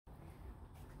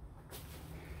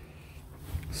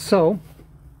So,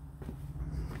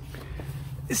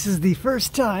 this is the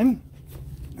first time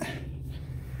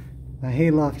the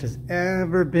hayloft has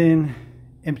ever been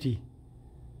empty.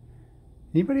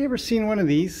 Anybody ever seen one of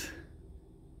these?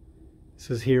 This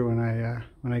was here when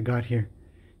I got here.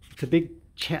 It's a big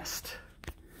chest.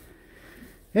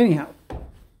 Anyhow,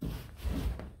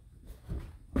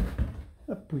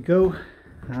 up we go.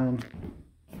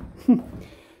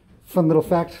 Fun little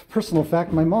fact, personal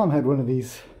fact, my mom had one of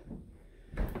these.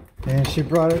 And she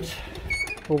brought it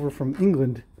over from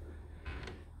England.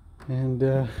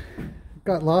 And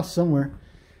got lost somewhere.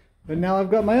 But now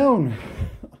I've got my own.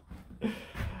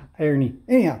 Irony.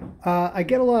 Anyhow, I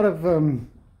get a lot of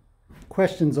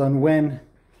questions on when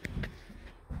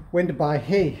to buy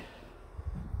hay.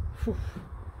 Whew.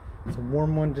 It's a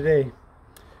warm one today.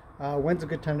 When's a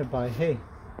good time to buy hay?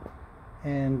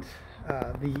 And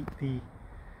the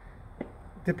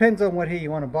depends on what hay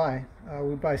you want to buy.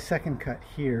 We buy second cut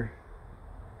here.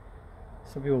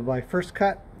 Some people buy first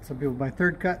cut. Some people buy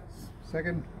third cut.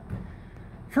 Second.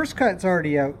 First cut's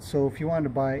already out, so if you wanted to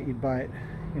buy it, you'd buy it,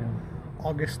 you know,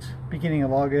 August, beginning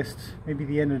of August, maybe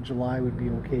the end of July would be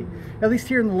okay. At least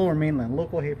here in the Lower Mainland,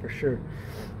 local hay for sure.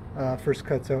 First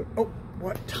cut's out. Oh,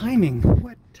 what timing!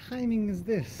 What timing is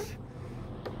this?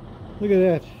 Look at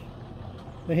that.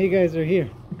 The hay guys are here.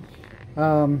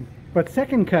 But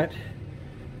second cut,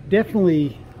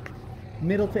 definitely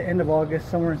middle to end of August,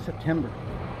 somewhere in September.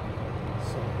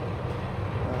 So,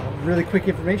 really quick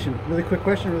information, really quick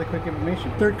question, really quick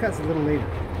information. Third cut's a little later.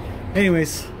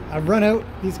 Anyways, I've run out.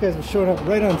 These guys have showed up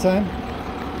right on time.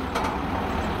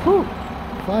 Whew,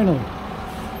 finally.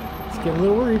 Let's get a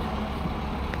little worried.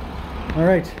 All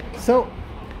right, so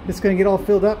it's gonna get all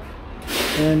filled up,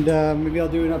 and maybe I'll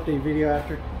do an update video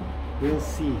after. We'll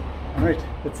see. All right,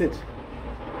 that's it.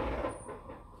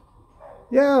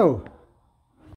 Yo!